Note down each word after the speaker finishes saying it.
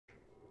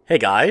Hey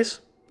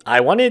guys,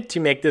 I wanted to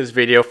make this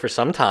video for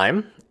some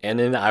time, and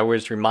then I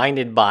was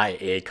reminded by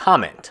a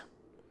comment.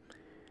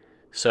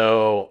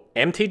 So,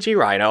 MTG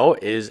Rhino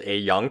is a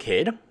young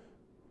kid.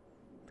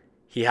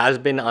 He has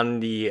been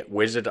on the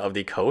Wizard of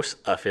the Coast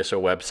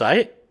official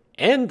website,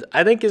 and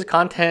I think his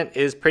content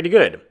is pretty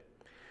good.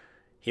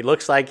 He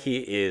looks like he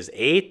is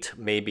 8,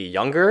 maybe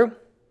younger.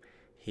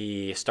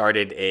 He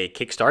started a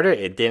Kickstarter.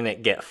 It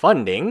didn't get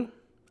funding.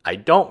 I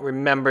don't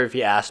remember if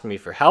he asked me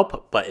for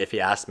help, but if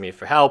he asked me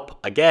for help,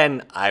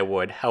 again, I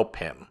would help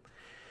him.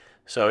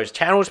 So his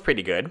channel is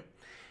pretty good.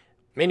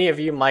 Many of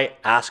you might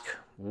ask,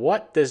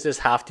 what does this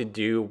have to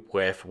do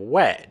with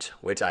Wedge,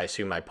 which I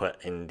assume I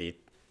put in the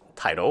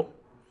title.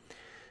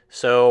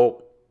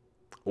 So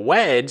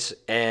Wedge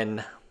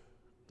and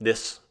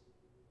this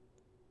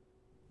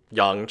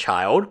young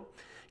child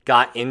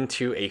got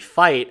into a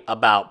fight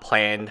about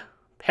Planned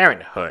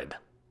Parenthood.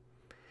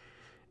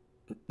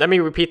 Let me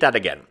repeat that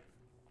again.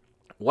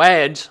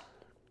 Wedge,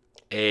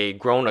 a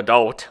grown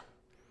adult,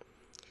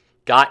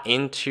 got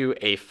into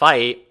a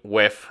fight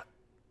with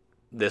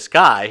this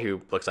guy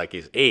who looks like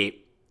he's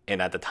 8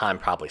 and at the time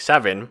probably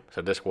 7.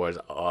 So this was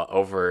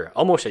over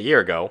almost a year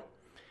ago,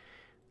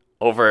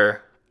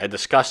 over a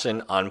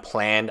discussion on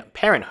Planned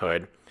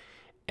Parenthood.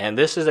 And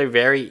this is a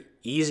very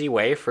easy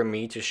way for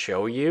me to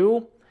show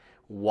you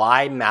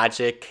why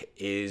Magic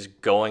is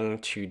going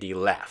to the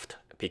left.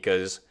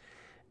 Because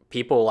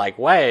people like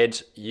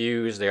Wedge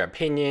use their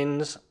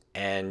opinions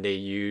and they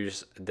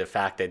use the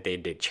fact that they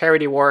did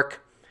charity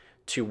work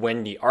to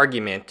win the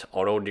argument,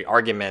 although the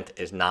argument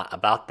is not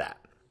about that.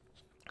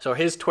 So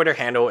his Twitter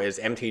handle is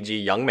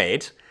MTG Young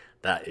Mage.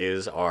 That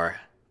is our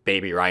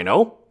baby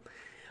Rhino.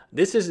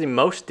 This is the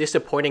most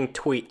disappointing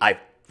tweet I've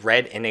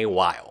read in a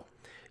while.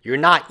 You're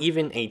not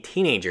even a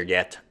teenager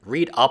yet.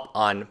 Read up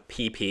on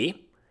PP.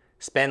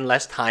 Spend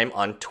less time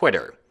on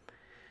Twitter.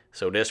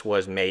 So this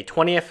was May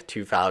 20th,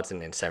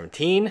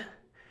 2017.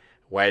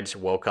 Wedge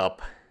woke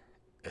up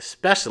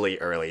especially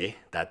early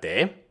that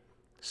day,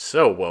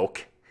 so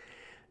woke,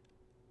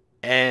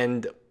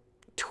 and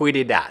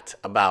tweeted that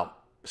about,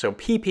 so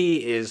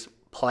PP is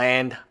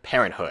Planned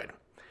Parenthood.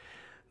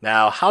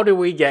 Now, how do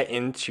we get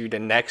into the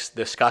next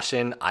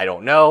discussion? I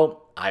don't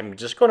know. I'm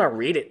just going to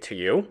read it to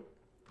you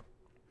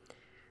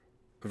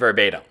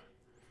verbatim.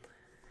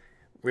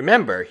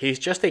 Remember, he's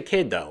just a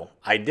kid though.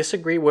 I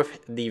disagree with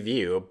the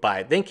view, but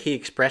I think he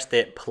expressed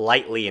it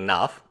politely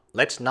enough.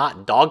 Let's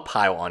not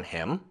dogpile on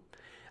him.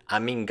 I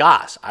mean,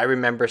 gosh, I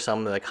remember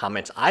some of the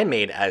comments I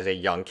made as a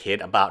young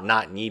kid about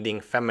not needing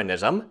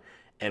feminism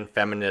and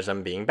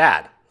feminism being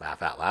bad.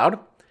 Laugh out loud.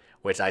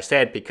 Which I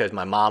said because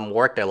my mom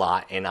worked a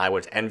lot and I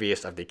was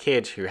envious of the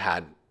kids who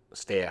had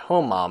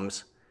stay-at-home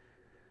moms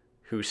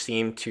who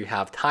seemed to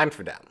have time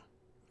for them.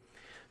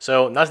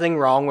 So nothing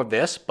wrong with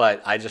this,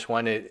 but I just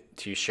wanted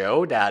to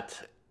show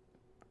that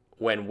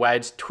when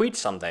Wedge tweets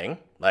something,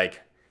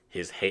 like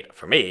his hate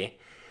for me,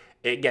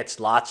 it gets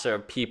lots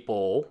of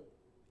people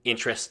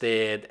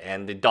interested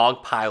and the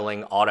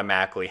dogpiling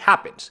automatically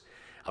happens.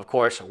 Of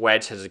course,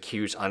 Wedge has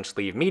accused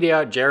Unsleeved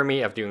Media,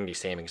 Jeremy, of doing the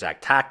same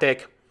exact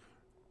tactic.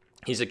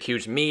 He's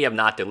accused me of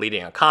not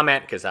deleting a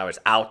comment because I was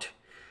out.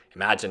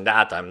 Imagine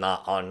that, I'm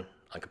not on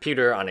a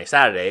computer on a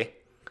Saturday.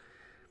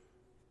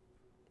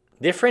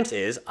 Difference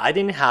is, I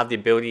didn't have the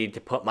ability to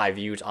put my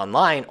views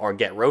online or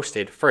get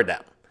roasted for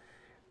them.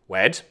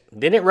 Wedge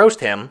didn't roast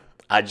him.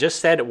 I just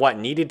said what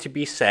needed to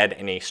be said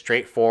in a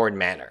straightforward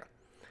manner.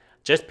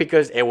 Just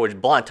because it was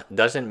blunt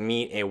doesn't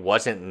mean it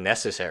wasn't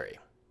necessary.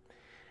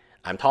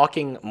 I'm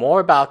talking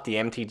more about the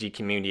MTG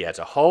community as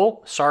a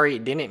whole. Sorry,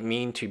 it didn't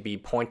mean to be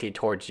pointed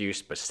towards you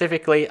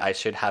specifically. I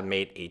should have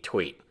made a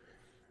tweet.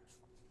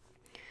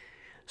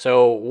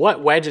 So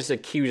what Wedge is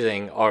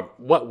accusing, or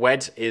what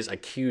Wedge is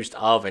accused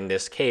of in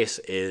this case,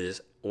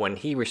 is when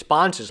he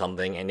responds to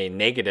something in a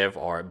negative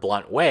or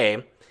blunt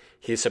way,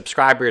 his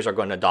subscribers are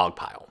going to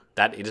dogpile.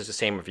 That is the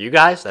same with you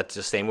guys. That's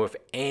the same with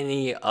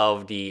any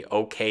of the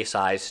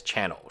okay-sized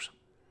channels.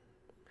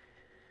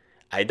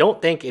 I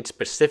don't think it's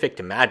specific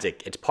to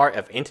Magic. It's part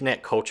of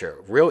internet culture.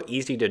 Real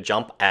easy to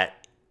jump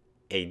at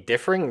a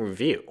differing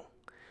review.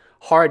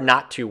 Hard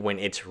not to when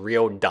it's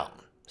real dumb.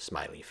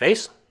 Smiley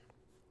face.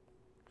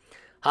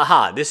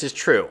 Haha, this is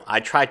true. I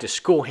tried to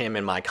school him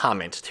in my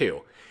comments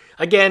too.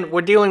 Again,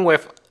 we're dealing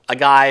with a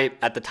guy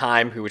at the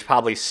time who was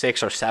probably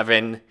 6 or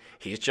 7.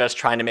 He's just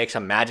trying to make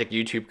some Magic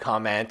YouTube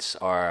comments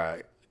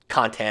or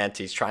content.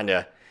 He's trying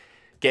to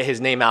get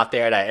his name out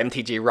there, that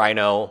MTG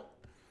Rhino.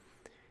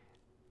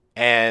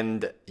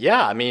 And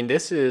yeah, I mean,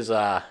 this is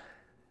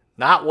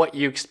not what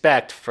you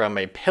expect from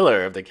a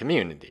pillar of the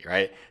community,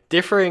 right?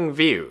 Differing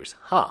views,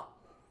 huh?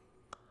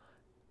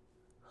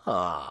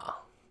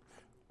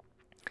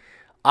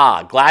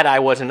 Glad I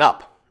wasn't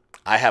up.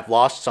 I have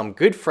lost some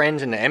good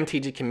friends in the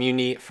MTG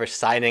community for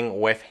siding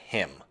with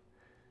him.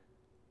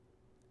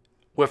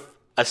 With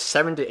a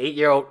 7 to 8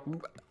 year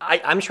old,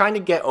 I'm trying to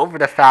get over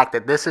the fact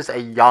that this is a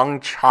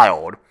young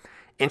child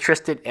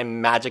interested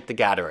in Magic the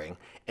Gathering,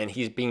 and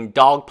he's being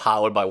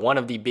dogpiled by one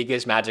of the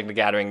biggest Magic the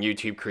Gathering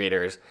YouTube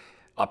creators,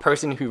 a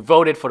person who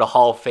voted for the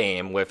Hall of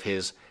Fame with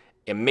his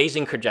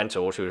amazing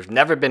credentials, who's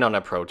never been on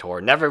a Pro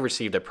Tour, never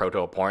received a Pro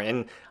Tour point,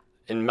 and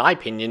in my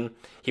opinion,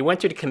 he went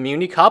to the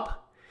Community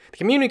Cup. The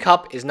Community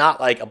Cup is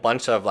not like a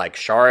bunch of like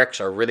sharks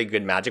or really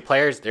good Magic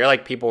players. They're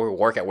like people who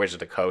work at Wizards of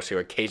the Coast who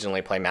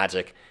occasionally play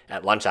Magic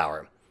at lunch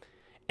hour.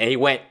 And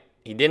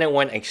he didn't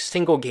win a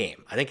single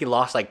game. I think he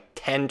lost like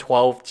 10,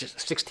 12,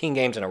 16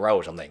 games in a row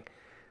or something.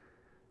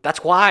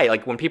 That's why,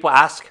 like, when people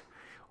ask,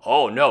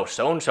 oh no,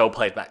 so-and-so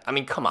plays back. I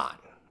mean, come on.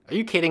 Are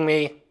you kidding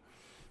me?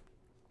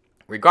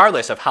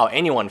 Regardless of how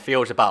anyone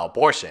feels about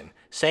abortion,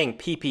 saying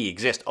PP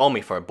exists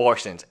only for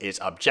abortions is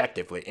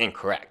objectively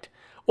incorrect,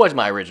 was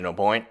my original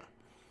point.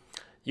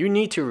 You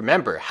need to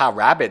remember how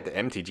rabid the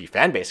MTG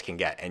fanbase can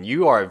get, and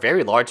you are a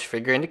very large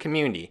figure in the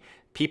community.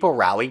 People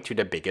rally to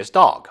the biggest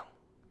dog.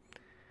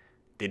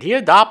 Did he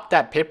adopt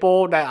that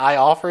pitbull that I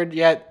offered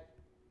yet?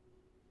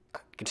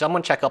 Can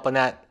someone check up on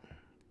that?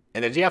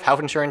 And does he have health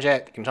insurance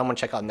yet? Can someone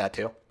check on that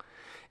too?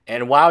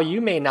 And while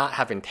you may not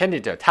have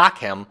intended to attack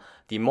him,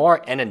 the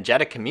more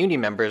energetic community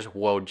members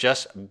will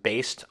just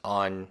based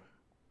on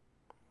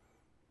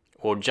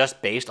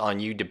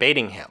you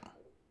debating him.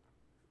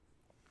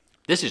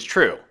 This is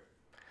true.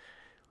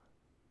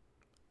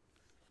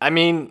 I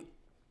mean,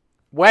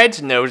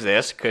 Wedge knows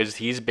this because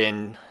he's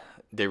been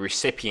the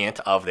recipient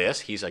of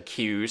this. He's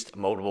accused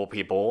multiple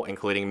people,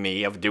 including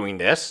me, of doing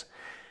this.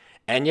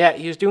 And yet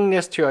he's doing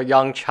this to a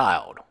young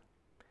child.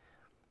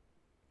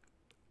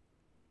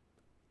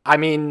 I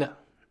mean,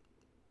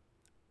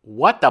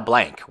 what the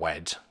blank,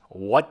 Wedge?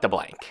 What the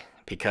blank?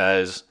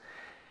 Because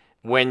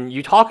when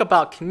you talk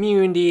about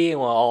community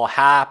and we're all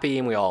happy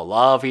and we all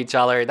love each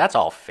other, that's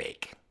all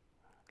fake.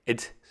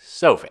 It's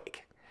so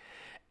fake.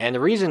 And the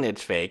reason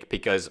it's fake,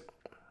 because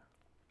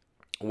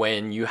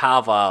when you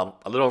have a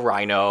little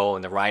rhino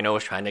and the rhino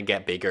is trying to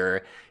get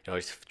bigger,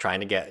 he's trying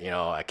to get,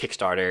 a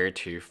Kickstarter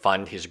to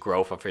fund his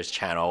growth of his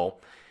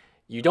channel,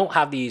 you don't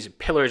have these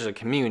pillars of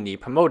community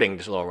promoting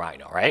this little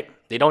rhino, right?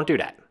 They don't do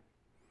that.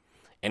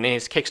 And then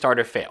his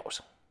Kickstarter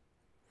fails.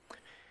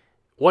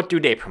 What do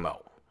they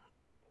promote?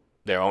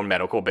 Their own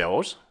medical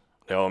bills,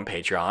 their own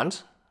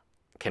Patreons.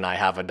 Can I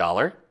have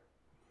 $1?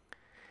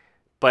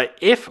 But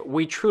if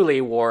we truly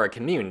were a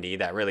community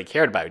that really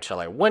cared about each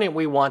other, wouldn't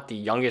we want the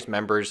youngest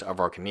members of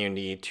our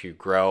community to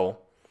grow,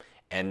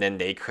 and then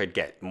they could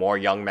get more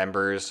young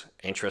members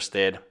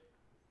interested?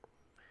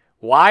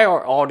 Why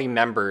are all the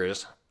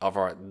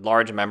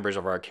large members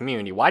of our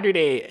community, why do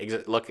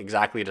they look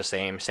exactly the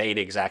same, say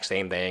the exact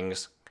same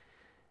things?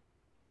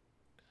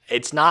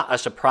 It's not a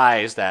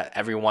surprise that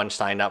everyone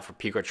signed up for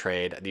Pico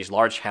Trade. These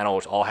large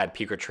channels all had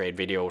Pico Trade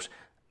videos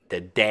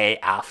the day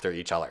after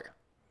each other.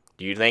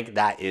 Do you think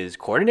that is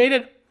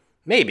coordinated?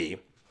 Maybe.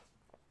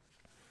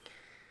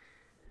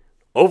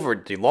 Over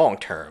the long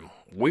term,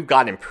 we've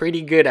gotten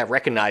pretty good at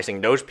recognizing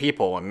those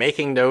people and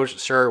making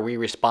sure we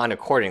respond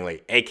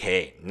accordingly,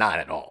 aka not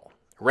at all.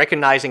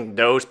 Recognizing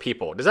those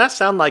people. Does that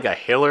sound like a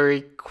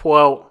Hillary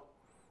quote?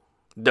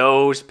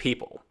 Those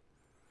people.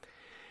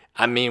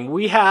 I mean,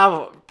 we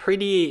have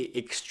pretty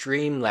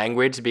extreme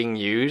language being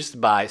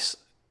used by...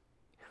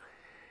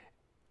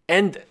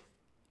 And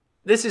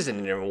this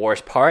isn't the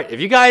worst part.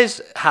 If you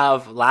guys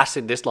have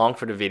lasted this long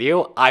for the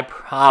video, I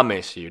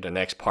promise you the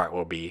next part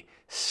will be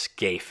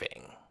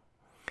scathing.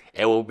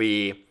 It will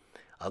be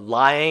a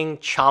lying,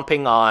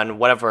 chomping on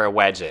whatever a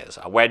wedge is.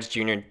 A Wedge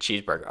Junior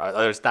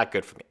cheeseburger. It's not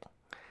good for me.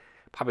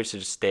 Probably should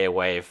just stay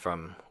away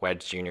from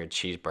Wedge Junior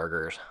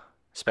cheeseburgers,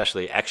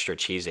 especially extra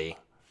cheesy.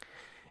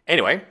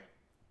 Anyway,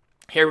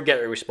 here we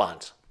get a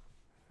response.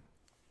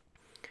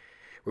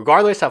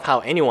 Regardless of how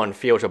anyone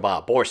feels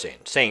about abortion,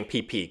 saying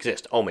PP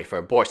exists only for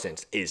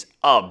abortions is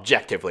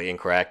objectively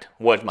incorrect,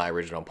 was my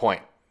original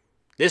point.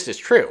 This is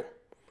true.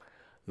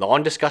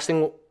 Long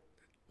discussing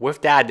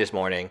with Dad this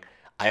morning,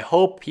 I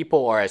hope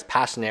people are as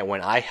passionate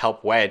when I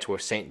help Wedge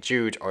with St.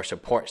 Jude's or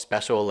support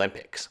Special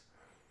Olympics.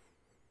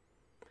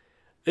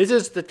 This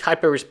is the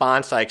type of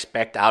response I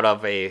expect out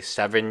of a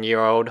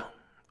 7-year-old,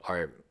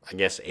 or I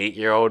guess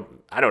 8-year-old,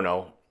 I don't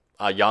know,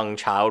 a young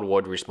child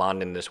would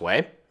respond in this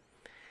way.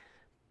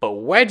 But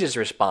Wedge's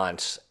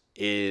response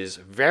is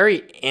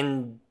very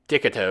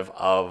indicative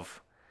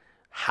of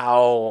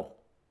how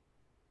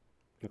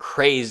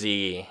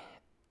crazy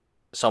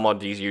some of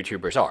these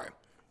YouTubers are.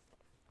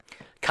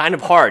 Kind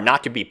of hard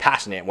not to be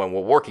passionate when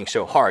we're working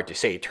so hard to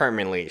save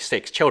terminally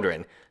sick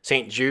children.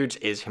 St. Jude's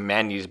is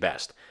humanity's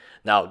best.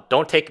 Now,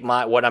 don't take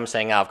what I'm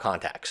saying out of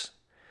context.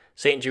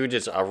 St. Jude's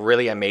is a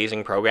really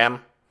amazing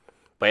program,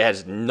 but it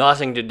has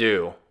nothing to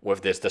do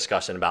with this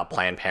discussion about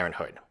Planned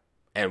Parenthood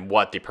and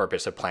what the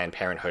purpose of Planned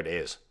Parenthood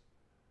is,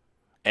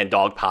 and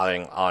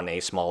dogpiling on a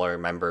smaller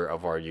member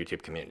of our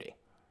YouTube community.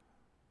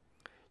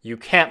 You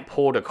can't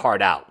pull the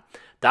card out.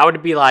 That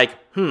would be like,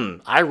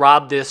 I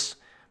robbed this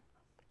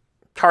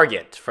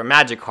Target for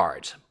Magic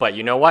cards, but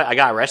you know what? I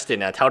got arrested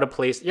and I tell the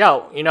police,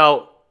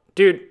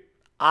 dude,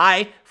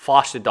 I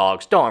foster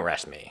dogs, don't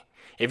arrest me.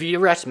 If you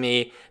arrest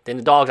me, then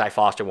the dogs I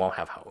foster won't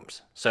have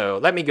homes. So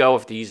let me go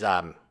with these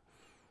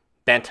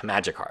bent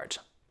Magic cards.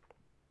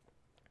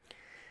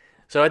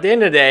 So at the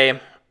end of the day,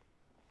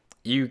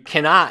 You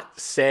cannot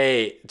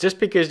say just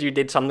because you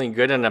did something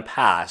good in the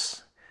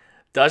past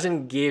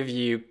doesn't give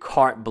you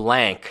carte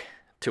blanche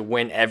to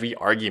win every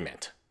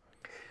argument.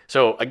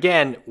 So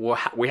again,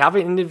 we have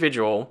an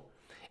individual,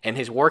 and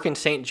his work in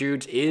St.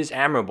 Jude's is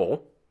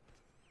admirable.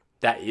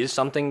 That is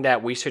something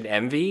that we should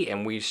envy,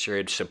 and we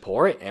should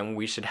support, and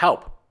we should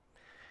help.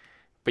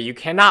 But you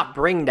cannot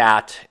bring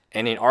that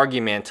in an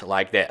argument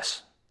like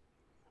this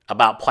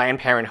about Planned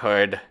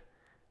Parenthood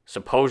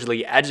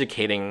supposedly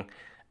educating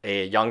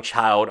a young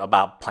child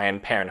about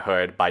Planned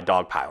Parenthood by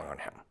dogpiling on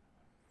him,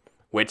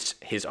 which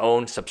his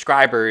own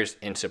subscribers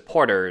and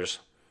supporters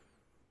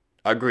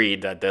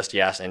agreed that this,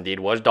 yes, indeed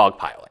was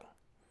dogpiling.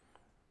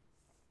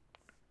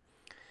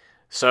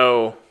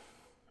 So,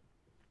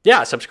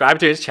 yeah, subscribe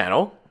to his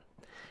channel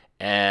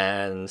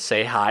and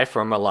say hi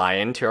from a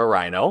lion to a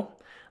rhino.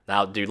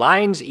 Now, do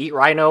lions eat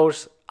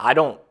rhinos? I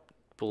don't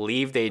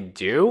believe they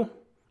do,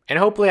 and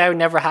hopefully I would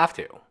never have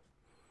to.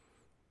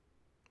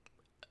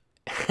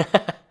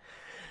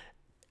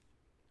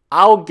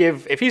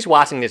 If he's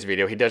watching this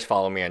video, he does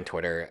follow me on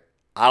Twitter.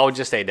 I'll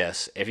just say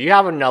this. If you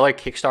have another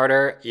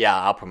Kickstarter, yeah,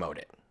 I'll promote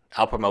it.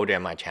 I'll promote it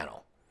on my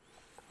channel.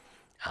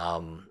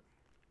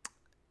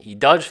 He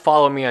does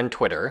follow me on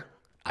Twitter.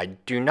 I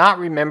do not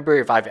remember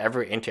if I've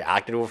ever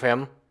interacted with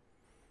him.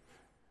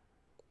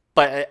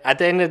 But at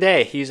the end of the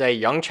day, he's a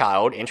young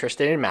child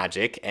interested in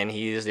Magic, and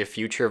he is the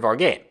future of our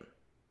game.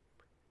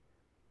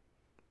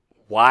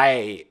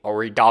 Why are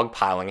we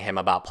dogpiling him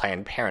about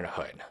Planned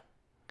Parenthood?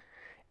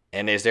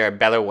 And is there a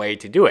better way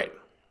to do it?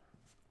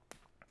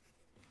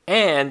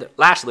 And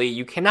lastly,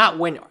 you cannot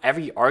win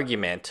every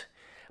argument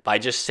by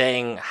just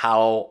saying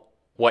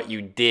what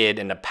you did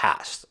in the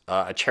past,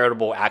 a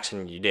charitable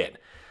action you did.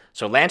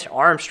 So Lance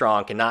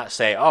Armstrong cannot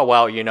say, oh,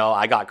 well, you know,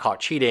 I got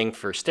caught cheating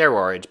for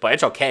steroids, but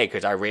it's okay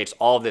because I raised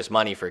all of this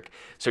money for...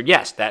 So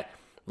yes, that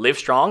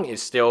Livestrong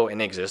is still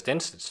in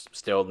existence. It's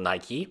still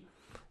Nike.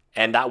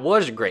 And that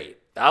was great.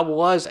 That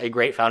was a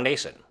great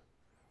foundation.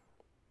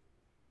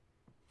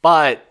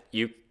 But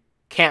you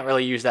can't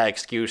really use that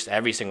excuse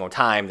every single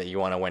time that you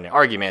want to win an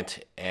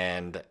argument.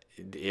 And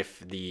if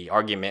the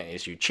argument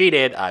is you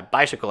cheated at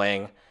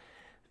bicycling,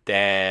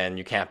 then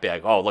you can't be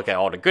like, oh, look at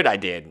all the good I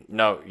did.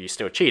 No, you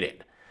still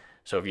cheated.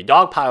 So if you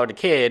dogpiled a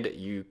kid,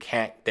 you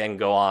can't then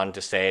go on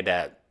to say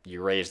that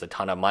you raised a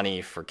ton of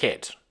money for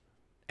kids,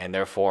 and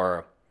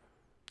therefore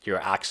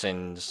your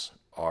actions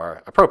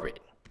are appropriate.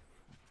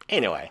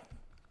 Anyway,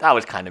 that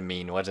was kind of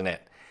mean, wasn't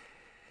it?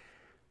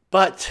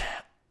 But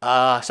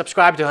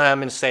subscribe to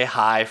him and say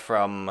hi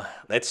from,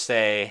 let's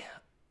say,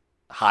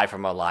 hi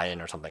from a lion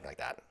or something like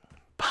that.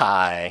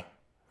 Bye.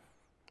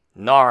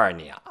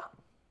 Narnia.